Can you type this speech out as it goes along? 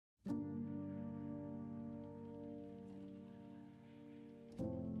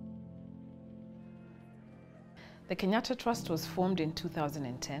The Kenyatta Trust was formed in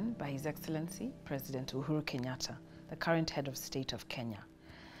 2010 by His Excellency President Uhuru Kenyatta, the current head of state of Kenya.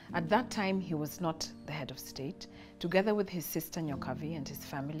 At that time, he was not the head of state. Together with his sister Nyokavi and his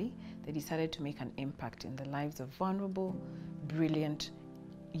family, they decided to make an impact in the lives of vulnerable, brilliant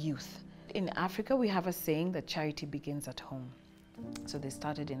youth. In Africa, we have a saying that charity begins at home. So they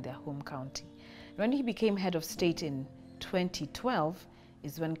started in their home county. When he became head of state in 2012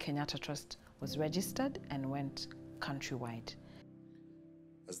 is when Kenyatta Trust was registered and went countrywide.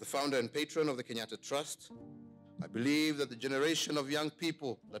 As the founder and patron of the Kenyatta Trust, I believe that the generation of young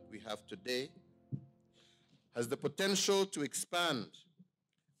people that we have today has the potential to expand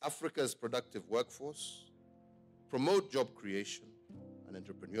Africa's productive workforce, promote job creation and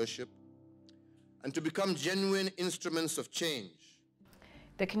entrepreneurship, and to become genuine instruments of change.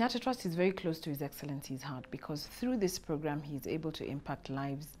 The Kenyatta Trust is very close to His Excellency's heart because through this program he is able to impact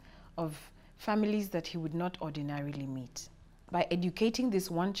lives of families that he would not ordinarily meet. By educating this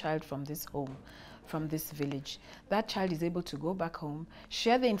one child from this home, from this village, that child is able to go back home,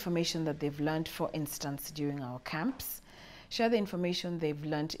 share the information that they've learned, for instance, during our camps, share the information they've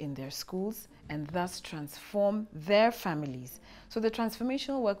learned in their schools, and thus transform their families. So the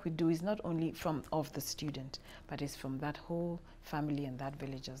transformational work we do is not only of the student, but is from that whole family and that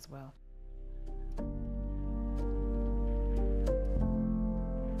village as well.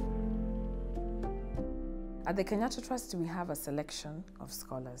 At the Kenyatta Trust, we have a selection of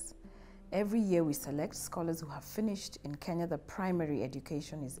scholars. Every year we select scholars who have finished. In Kenya, the primary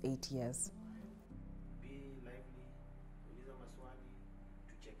education is 8 years.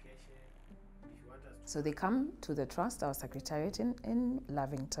 So they come to the trust, our secretariat in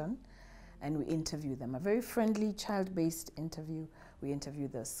Lavington, and we interview them. A very friendly, child-based interview. We interview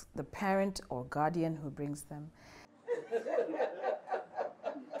the parent or guardian who brings them.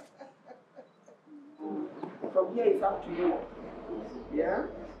 From here, it's up to you. Yeah?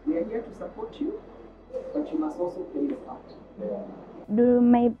 We are here to support you, but you must also play your part. During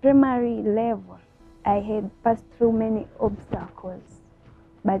my primary level, I had passed through many obstacles,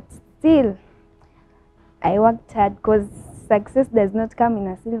 but still, I worked hard because success does not come in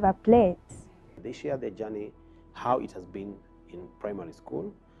a silver plate. They share their journey, how it has been in primary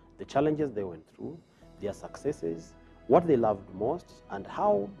school, the challenges they went through, their successes, what they loved most, and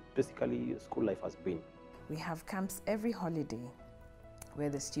how basically school life has been. We have camps every holiday where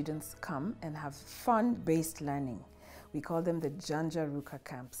the students come and have fun-based learning. We call them the Janja Ruka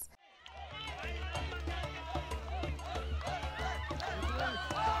camps.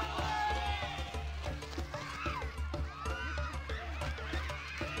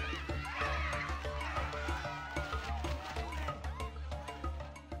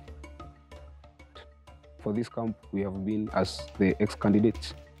 For this camp, we have been as the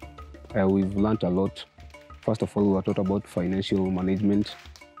ex-candidates. We've learned a lot. First of all, we were taught about financial management.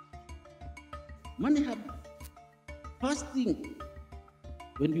 Money habit. First thing,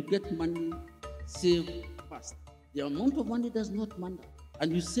 when you get money, save fast. The amount of money does not matter.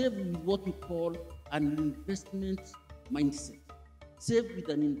 And you save with what we call an investment mindset. Save with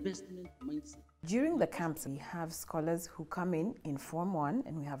an investment mindset. During the camps, we have scholars who come in Form 1,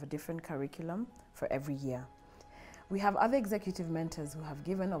 and we have a different curriculum for every year. We have other executive mentors who have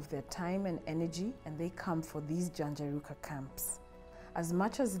given of their time and energy, and they come for these Janjaruka camps. As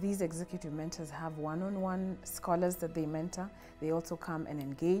much as these executive mentors have one-on-one scholars that they mentor, they also come and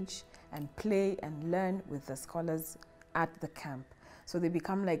engage and play and learn with the scholars at the camp. So they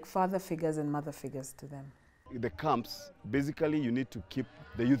become like father figures and mother figures to them. In the camps, basically you need to keep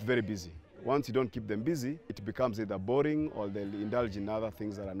the youth very busy. Once you don't keep them busy, it becomes either boring or they'll indulge in other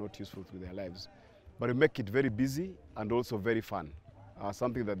things that are not useful to their lives. But we make it very busy and also very fun,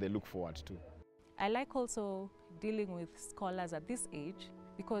 something that they look forward to. I like also dealing with scholars at this age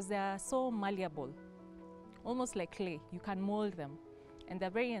because they are so malleable, almost like clay. You can mold them, and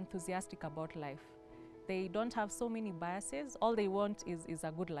they're very enthusiastic about life. They don't have so many biases. All they want is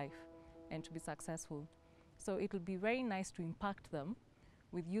a good life and to be successful. So it will be very nice to impact them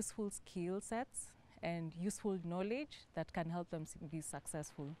with useful skill sets and useful knowledge that can help them be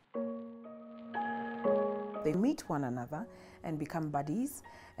successful. They meet one another and become buddies,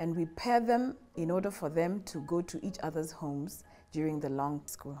 and we pair them in order for them to go to each other's homes during the long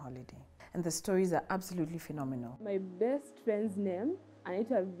school holiday. And the stories are absolutely phenomenal. My best friend's name,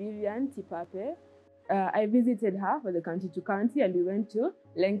 Anita Vivian Tipape. I visited her for the county to county, and we went to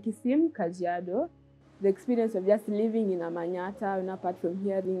Lenkisim, Kajiado. The experience of just living in a Manyatta, and apart from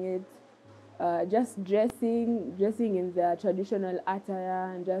hearing it, just dressing in the traditional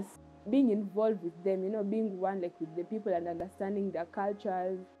attire, and just being involved with them, being one like with the people and understanding their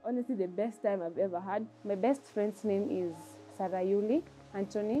cultures. Honestly, the best time I've ever had. My best friend's name is Sarayuli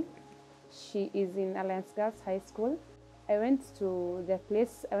Anthony. She is in Alliance Girls High School. I went to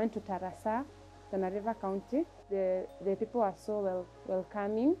Tarasa, Tana River County. The people are so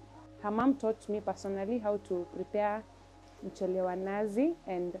welcoming. Her mom taught me personally how to prepare mchele wa nazi,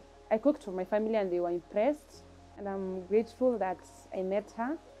 and I cooked for my family and they were impressed. And I'm grateful that I met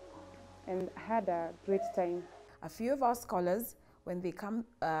her and had a great time. A few of our scholars, when they come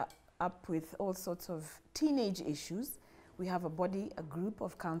up with all sorts of teenage issues, we have a group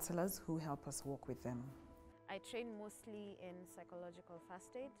of counselors who help us work with them. I train mostly in psychological first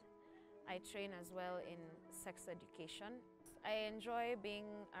aid. I train as well in sex education. I enjoy being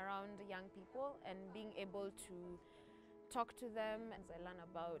around young people and being able to talk to them as I learn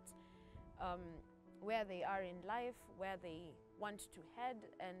about where they are in life, where they want to head,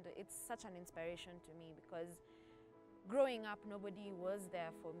 and it's such an inspiration to me because growing up, nobody was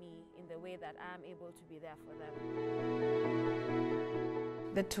there for me in the way that I am able to be there for them.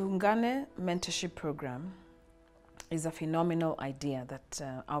 The Tuungane Mentorship Program is a phenomenal idea that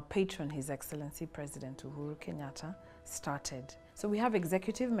our patron, His Excellency President Uhuru Kenyatta, started. So we have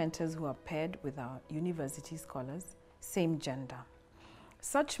executive mentors who are paired with our university scholars, same gender.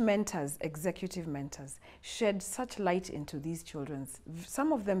 Such mentors, executive mentors, shed such light into these children's,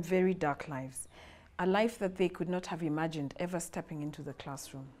 some of them very dark lives, a life that they could not have imagined ever stepping into the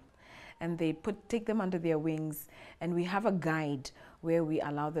classroom. And they take them under their wings, and we have a guide where we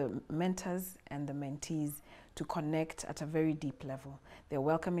allow the mentors and the mentees to connect at a very deep level. They're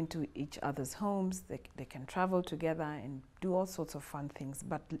welcome into each other's homes, they can travel together and do all sorts of fun things,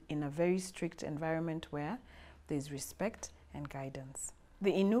 but in a very strict environment where there's respect and guidance.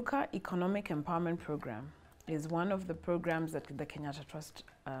 The Inuka Economic Empowerment Program is one of the programs that the Kenyatta Trust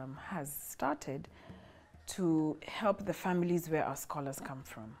has started to help the families where our scholars come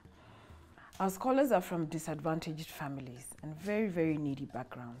from. Our scholars are from disadvantaged families and very, very needy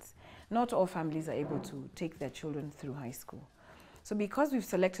backgrounds. Not all families are able to take their children through high school. So because we've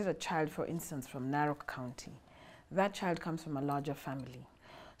selected a child, for instance, from Narok County, that child comes from a larger family.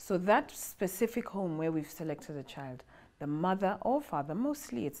 So that specific home where we've selected a child, the mother or father,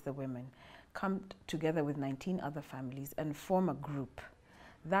 mostly it's the women, come together with 19 other families and form a group.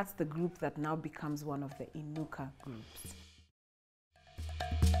 That's the group that now becomes one of the Inuka groups.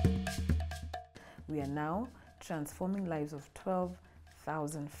 We are now transforming lives of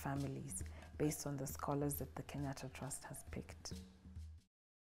 12,000 families based on the scholars that the Kenyatta Trust has picked.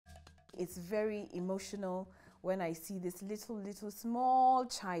 It's very emotional when I see this little small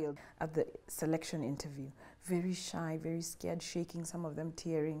child at the selection interview, very shy, very scared, shaking, some of them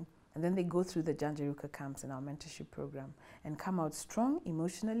tearing. And then they go through the Janjaruka camps in our mentorship program and come out strong,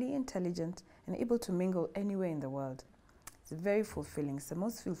 emotionally intelligent, and able to mingle anywhere in the world. It's very fulfilling. It's the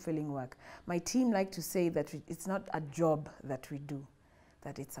most fulfilling work. My team like to say that it's not a job that we do,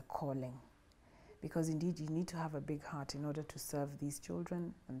 that it's a calling. Because indeed, you need to have a big heart in order to serve these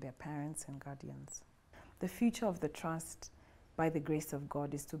children and their parents and guardians. The future of the trust, by the grace of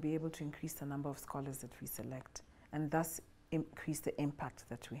God, is to be able to increase the number of scholars that we select and thus increase the impact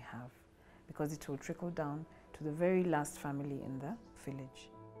that we have, because it will trickle down to the very last family in the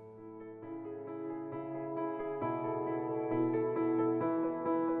village.